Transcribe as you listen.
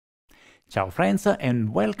Ciao friends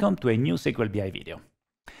and welcome to a new SQL BI video.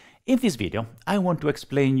 In this video, I want to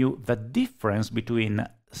explain you the difference between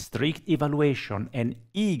strict evaluation and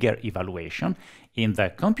eager evaluation in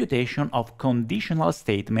the computation of conditional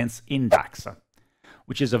statements in DAX,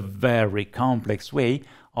 which is a very complex way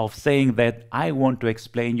of saying that I want to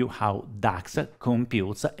explain you how DAX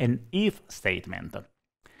computes an if statement.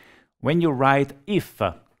 When you write if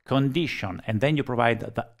condition and then you provide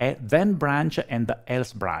the then branch and the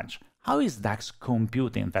else branch, how is DAX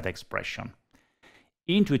computing that expression?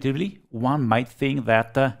 Intuitively, one might think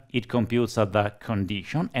that it computes the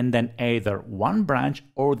condition and then either one branch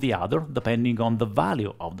or the other, depending on the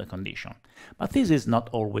value of the condition. But this is not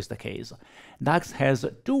always the case. DAX has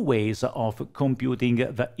two ways of computing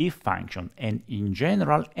the if function and, in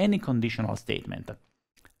general, any conditional statement: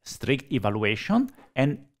 strict evaluation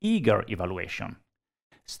and eager evaluation.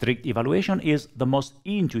 Strict evaluation is the most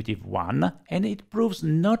intuitive one, and it proves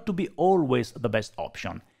not to be always the best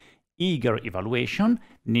option. Eager evaluation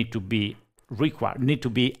need to be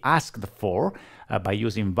asked for by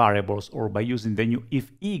using variables or by using the new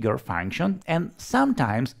if-eager function, and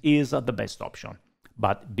sometimes is the best option.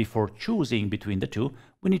 But before choosing between the two,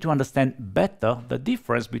 we need to understand better the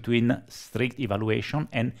difference between strict evaluation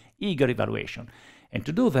and eager evaluation. And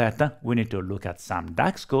to do that, we need to look at some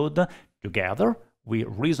DAX code together. We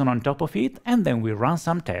reason on top of it, and then we run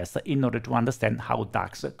some tests in order to understand how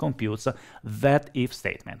DAX computes that if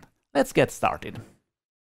statement. Let's get started.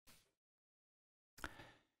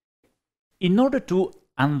 In order to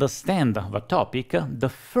understand the topic, the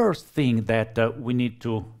first thing that we need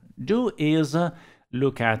to do is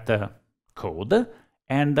look at code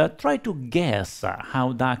and try to guess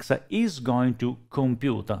how DAX is going to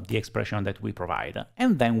compute the expression that we provide.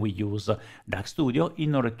 And then we use DAX Studio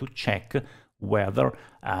in order to check whether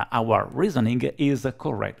our reasoning is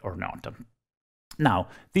correct or not. Now,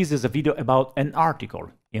 this is a video about an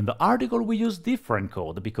article. In the article, we use different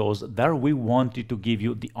code because there we wanted to give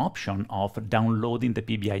you the option of downloading the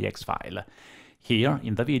PBIX file. Here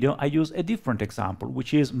in the video, I use a different example,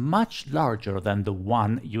 which is much larger than the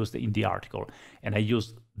one used in the article. And I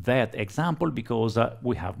use that example because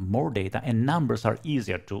we have more data and numbers are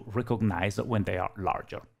easier to recognize when they are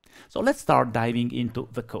larger. So let's start diving into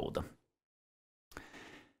the code.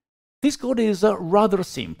 This code is rather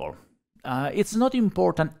simple. It's not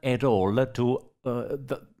important at all to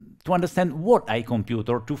understand what I compute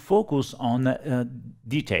or to focus on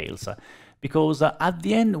details, because at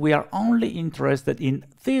the end we are only interested in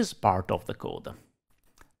this part of the code.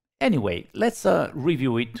 Anyway, let's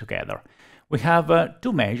review it together. We have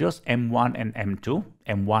two measures, M1 and M2.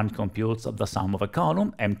 M1 computes the sum of a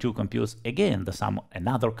column, M2 computes again the sum of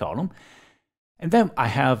another column. And then I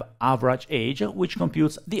have average age, which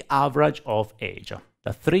computes the average of age.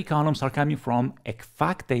 The three columns are coming from a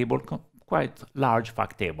fact table, quite large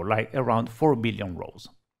fact table, like around 4 billion rows.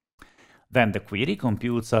 Then the query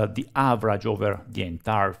computes the average over the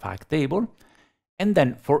entire fact table. And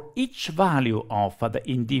then for each value of the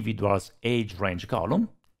individual's age range column,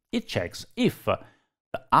 it checks if the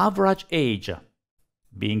average age,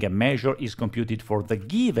 being a measure is computed for the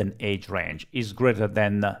given age range, is greater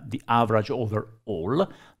than the average over all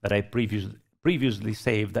that I previously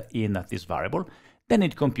saved in this variable, then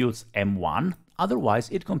it computes M1, otherwise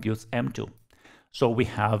it computes M2. So we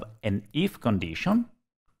have an if condition,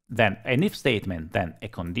 then an if statement, then a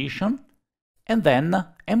condition, and then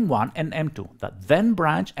M1 and M2, the then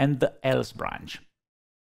branch and the else branch.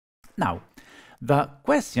 Now, the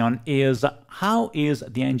question is, how is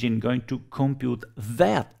the engine going to compute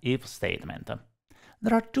that if statement?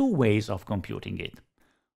 There are two ways of computing it.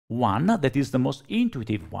 One, that is the most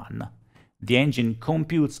intuitive one. The engine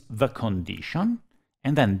computes the condition,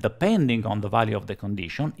 and then depending on the value of the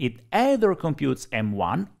condition, it either computes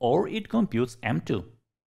M1 or it computes M2.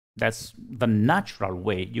 That's the natural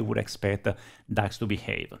way you would expect DAX to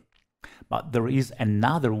behave. But there is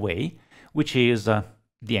another way, which is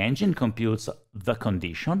the engine computes the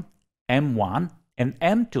condition, M1 and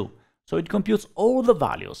M2. So it computes all the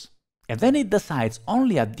values. And then it decides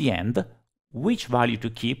only at the end which value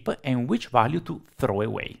to keep and which value to throw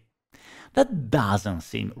away. That doesn't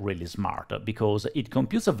seem really smart because it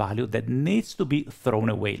computes a value that needs to be thrown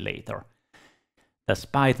away later.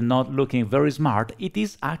 Despite not looking very smart, it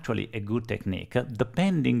is actually a good technique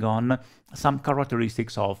depending on some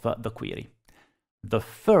characteristics of the query. The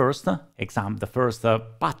first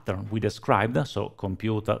pattern we described, so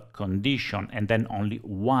compute condition and then only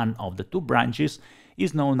one of the two branches,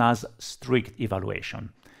 is known as strict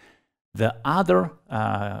evaluation. The other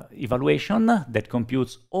evaluation that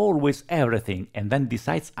computes always everything and then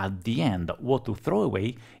decides at the end what to throw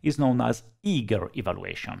away is known as eager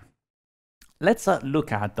evaluation. Let's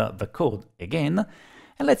look at the code again,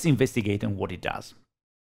 and let's investigate on what it does.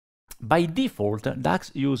 By default,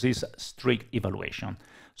 DAX uses strict evaluation,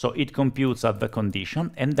 so it computes the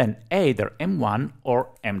condition and then either M1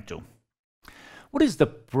 or M2. What is the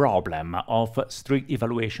problem of strict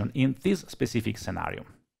evaluation in this specific scenario?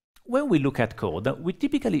 When we look at code, we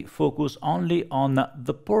typically focus only on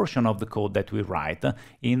the portion of the code that we write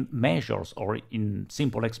in measures or in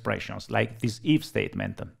simple expressions, like this if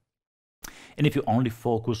statement. And if you only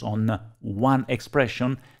focus on one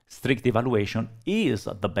expression, strict evaluation is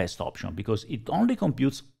the best option because it only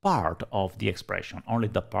computes part of the expression, only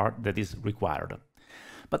the part that is required.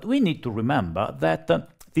 But we need to remember that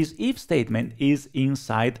this if statement is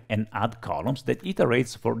inside an add columns that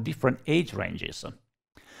iterates for different age ranges.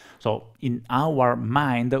 So in our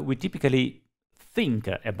mind, we typically think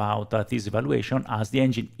about this evaluation as the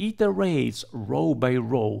engine iterates row by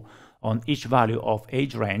row on each value of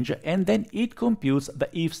age range, and then it computes the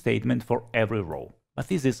if statement for every row. But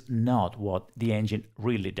this is not what the engine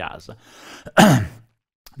really does.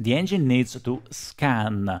 The engine needs to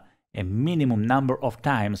scan a minimum number of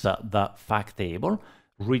times the fact table,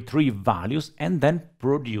 retrieve values, and then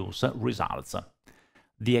produce results.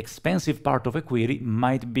 The expensive part of a query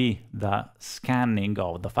might be the scanning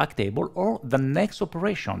of the fact table or the next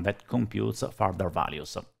operation that computes further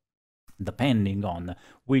values. Depending on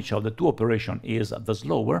which of the two operations is the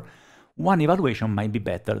slower, one evaluation might be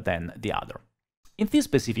better than the other. In this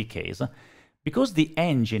specific case, because the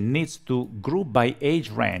engine needs to group by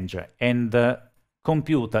age range and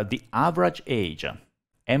compute the average age,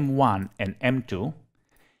 M1 and M2,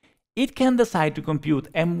 it can decide to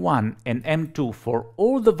compute M1 and M2 for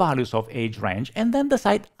all the values of age range and then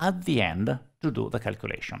decide at the end to do the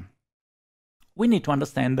calculation. We need to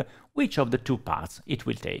understand which of the two paths it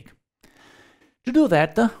will take. To do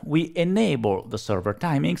that, we enable the server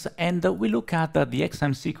timings and we look at the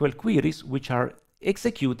XMSQL queries which are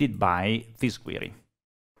executed by this query.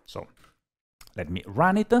 So let me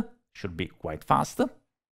run it, should be quite fast.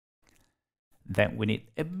 Then we need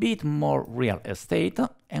a bit more real estate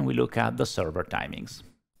and we look at the server timings.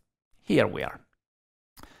 Here we are.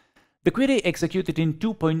 The query executed in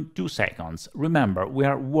 2.2 seconds. Remember, we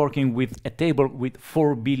are working with a table with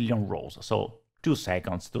 4 billion rows, so 2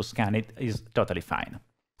 seconds to scan it is totally fine.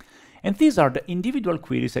 And these are the individual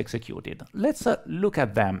queries executed. Let's look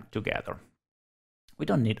at them together. We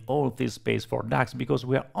don't need all this space for DAX because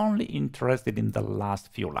we are only interested in the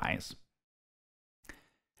last few lines.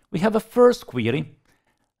 We have a first query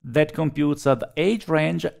that computes the age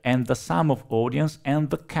range and the sum of audience and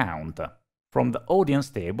the count from the audience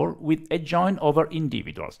table with a join over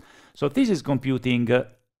individuals. So this is computing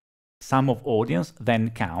sum of audience, then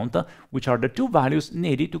count, which are the two values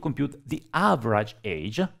needed to compute the average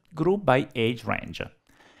age grouped by age range.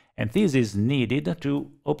 And this is needed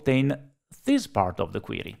to obtain this part of the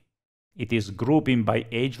query. It is grouping by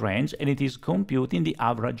age range and it is computing the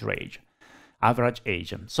average age.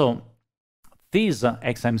 So this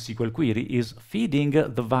XMSQL query is feeding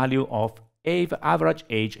the value of average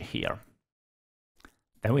age here.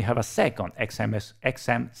 Then we have a second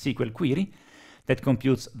XMSQL query that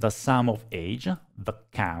computes the sum of age, the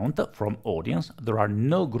count from audience. There are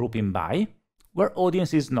no grouping by, where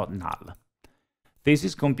audience is not null. This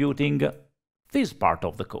is computing this part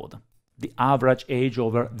of the code, the average age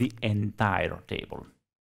over the entire table.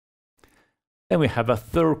 Then we have a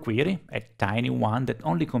third query, a tiny one that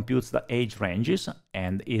only computes the age ranges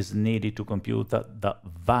and is needed to compute the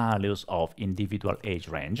values of individual age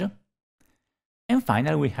range. And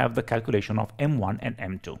finally, we have the calculation of M1 and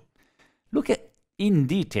M2. Look in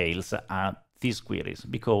details at these queries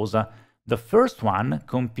because the first one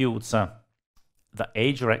computes the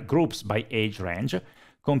age groups by age range,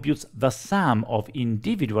 computes the sum of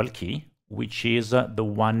individual key, which is the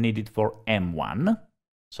one needed for M1.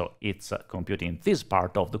 So it's computing this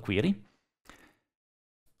part of the query.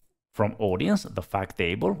 From audience, the fact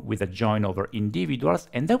table with a join over individuals,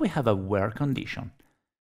 and then we have a where condition.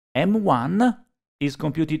 M1 is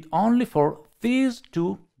computed only for these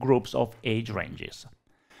two groups of age ranges.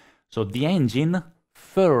 So the engine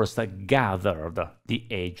first gathered the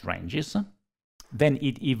age ranges, then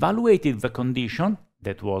it evaluated the condition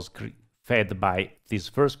that was fed by this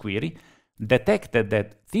first query, detected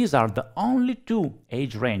that these are the only two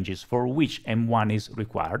age ranges for which M1 is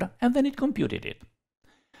required, and then it computed it.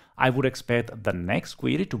 I would expect the next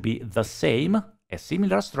query to be the same, a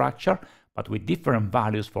similar structure, but with different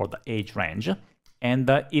values for the age range, and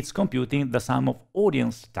it's computing the sum of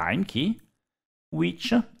audience time key,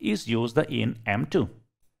 which is used in M2.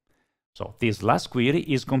 So this last query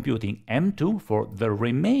is computing M2 for the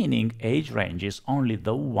remaining age ranges, only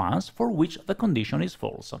the ones for which the condition is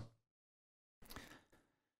false.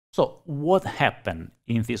 So what happened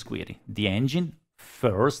in this query? The engine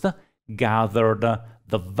first gathered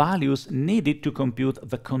the values needed to compute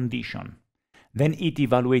the condition. Then it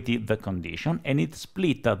evaluated the condition and it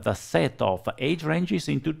split the set of age ranges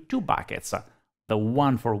into two buckets, the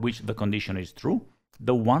one for which the condition is true,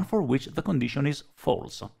 the one for which the condition is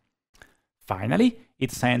false. Finally,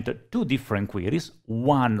 it sent two different queries,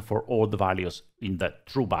 one for all the values in the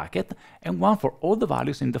true bucket and one for all the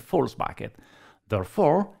values in the false bucket.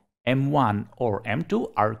 Therefore, M1 or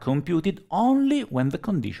M2 are computed only when the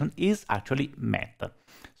condition is actually met.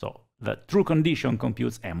 So the true condition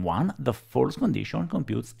computes M1, the false condition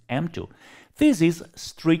computes M2. This is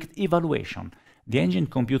strict evaluation. The engine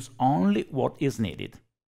computes only what is needed.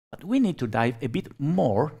 But we need to dive a bit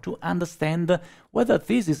more to understand whether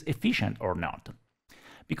this is efficient or not.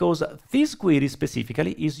 Because this query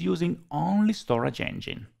specifically is using only storage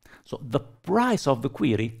engine. So the price of the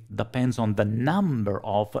query depends on the number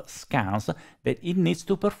of scans that it needs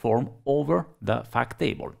to perform over the fact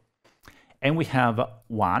table. And we have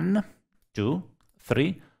 1, 2,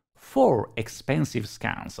 3, 4 expensive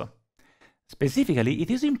scans. Specifically,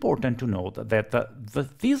 it is important to note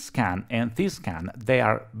that this scan and this scan, they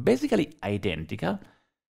are basically identical,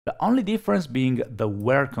 the only difference being the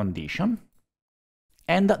where condition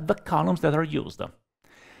and the columns that are used.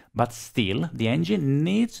 But still, the engine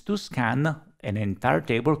needs to scan an entire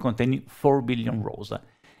table containing 4 billion rows.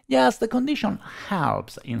 Yes, the condition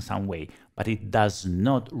helps in some way, but it does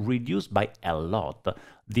not reduce by a lot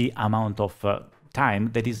the amount of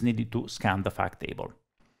time that is needed to scan the fact table.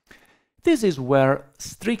 This is where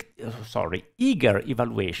eager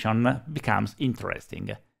evaluation becomes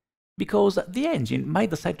interesting, because the engine might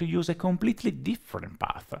decide to use a completely different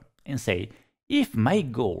path and say, if my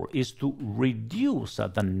goal is to reduce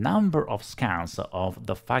the number of scans of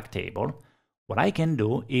the fact table, what I can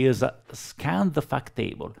do is scan the fact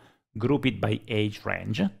table, group it by age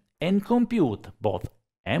range, and compute both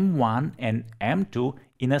M1 and M2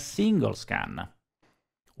 in a single scan.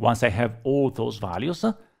 Once I have all those values,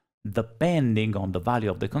 depending on the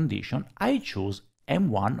value of the condition, I choose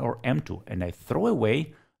M1 or M2 and I throw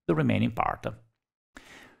away the remaining part.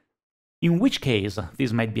 In which case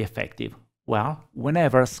this might be effective? Well,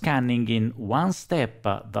 whenever scanning in one step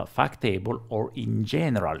the fact table, or in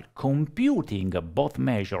general computing both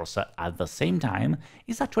measures at the same time,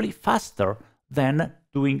 is actually faster than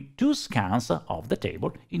doing two scans of the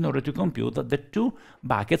table in order to compute the two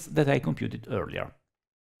buckets that I computed earlier.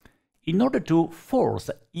 In order to force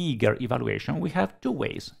eager evaluation, we have two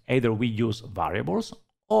ways. Either we use variables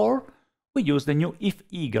or we use the new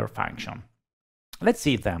ifEager function. Let's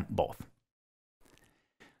see them both.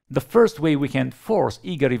 The first way we can force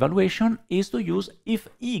eager evaluation is to use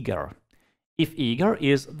ifEager. ifEager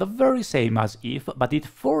is the very same as if, but it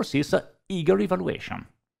forces eager evaluation.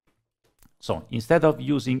 So instead of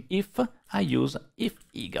using if, I use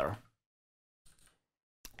ifEager.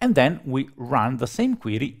 And then we run the same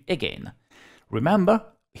query again. Remember,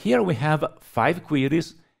 here we have 5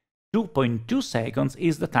 queries, 2.2 seconds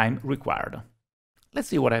is the time required. Let's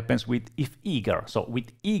see what happens with ifEager, so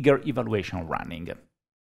with eager evaluation running.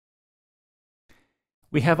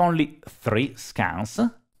 We have only 3 scans,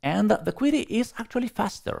 and the query is actually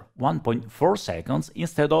faster, 1.4 seconds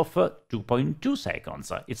instead of 2.2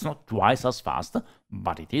 seconds. It's not twice as fast,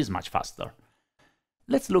 but it is much faster.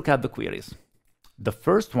 Let's look at the queries. The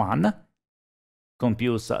first one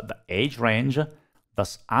computes the age range, the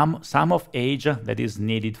sum of age that is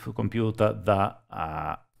needed to compute the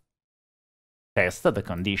test, the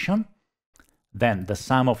condition, then the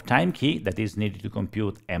sum of time key that is needed to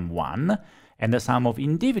compute M1, and the sum of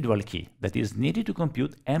individual key that is needed to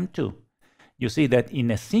compute M2. You see that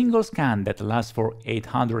in a single scan that lasts for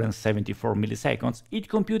 874 milliseconds, it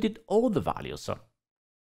computed all the values.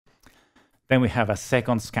 Then we have a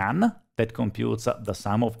second scan that computes the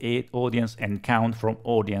sum of audience and count from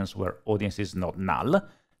audience where audience is not null.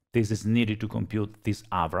 This is needed to compute this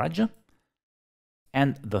average.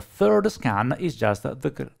 And the third scan is just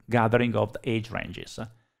the gathering of the age ranges.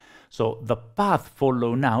 So the path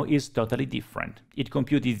followed now is totally different. It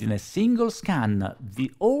computed in a single scan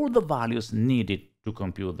all the values needed to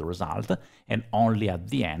compute the result, and only at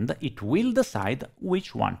the end it will decide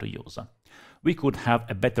which one to use. We could have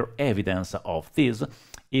a better evidence of this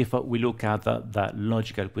if we look at the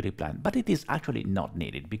logical query plan, but it is actually not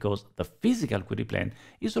needed because the physical query plan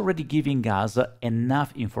is already giving us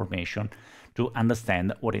enough information to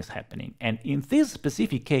understand what is happening. And in this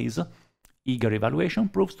specific case, eager evaluation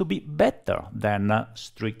proves to be better than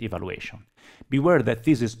strict evaluation. Beware that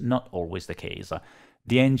this is not always the case.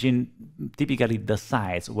 The engine typically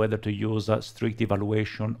decides whether to use strict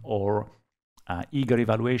evaluation or eager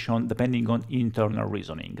evaluation depending on internal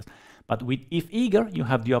reasoning. But with if eager, you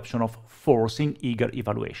have the option of forcing eager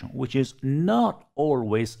evaluation, which is not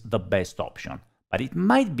always the best option. But it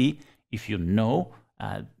might be if you know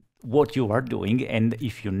what you are doing and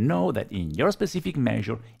if you know that in your specific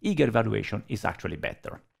measure, eager evaluation is actually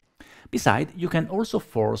better. Besides, you can also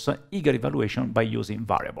force eager evaluation by using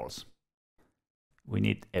variables. We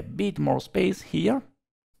need a bit more space here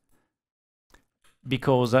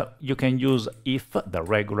because you can use if, the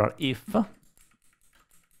regular if,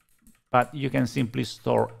 but you can simply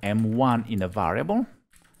store m1 in a variable.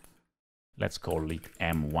 Let's call it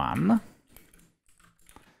m1.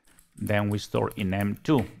 Then we store in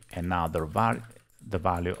m2 another the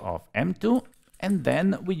value of m2, and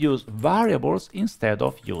then we use variables instead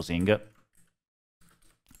of using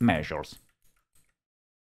measures.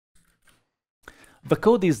 The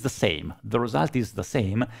code is the same, the result is the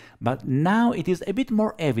same, but now it is a bit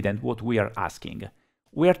more evident what we are asking.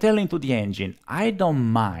 We are telling to the engine, I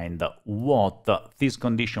don't mind what this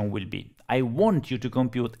condition will be. I want you to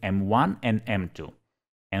compute m1 and m2.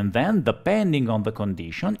 And then, depending on the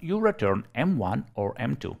condition, you return m1 or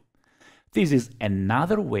m2. This is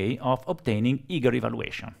another way of obtaining eager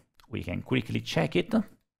evaluation. We can quickly check it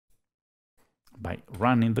by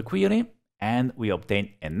running the query, and we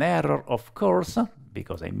obtain an error, of course,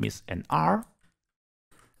 because I missed an R.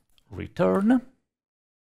 Return.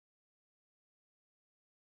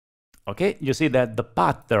 Okay, you see that the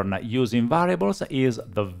pattern using variables is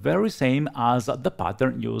the very same as the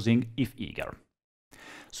pattern using if eager.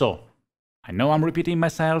 So, I know I'm repeating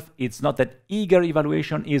myself, it's not that eager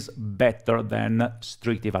evaluation is better than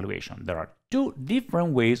strict evaluation. There are two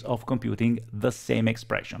different ways of computing the same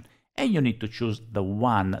expression, and you need to choose the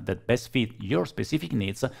one that best fits your specific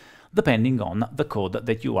needs depending on the code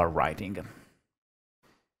that you are writing.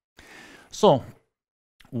 So,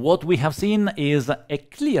 what we have seen is a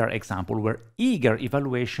clear example where eager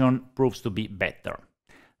evaluation proves to be better.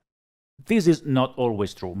 This is not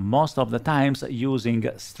always true. Most of the times using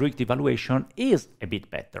strict evaluation is a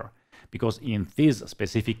bit better, because in this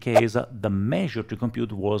specific case the measure to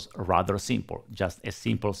compute was rather simple, just a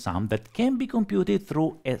simple sum that can be computed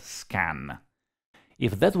through a scan.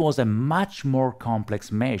 If that was a much more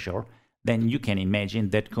complex measure, then you can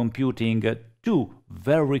imagine that computing two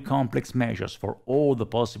very complex measures for all the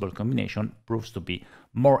possible combination proves to be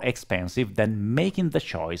more expensive than making the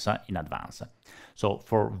choice in advance. So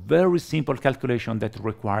for very simple calculation that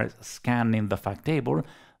requires scanning the fact table,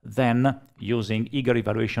 then using eager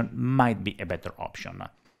evaluation might be a better option.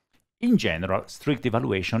 In general, strict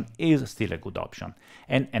evaluation is still a good option.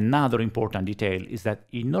 And another important detail is that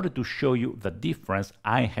in order to show you the difference,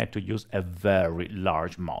 I had to use a very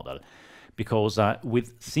large model. Because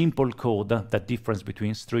with simple code, the difference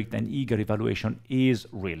between strict and eager evaluation is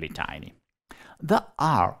really tiny. There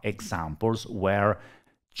are examples where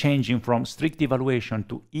changing from strict evaluation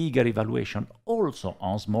to eager evaluation also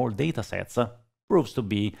on small datasets proves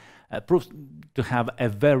to have a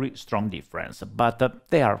very strong difference, but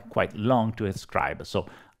they are quite long to describe, so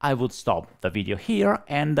I would stop the video here,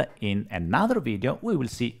 and in another video we will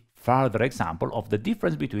see further example of the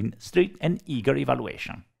difference between strict and eager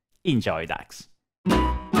evaluation. Enjoy DAX!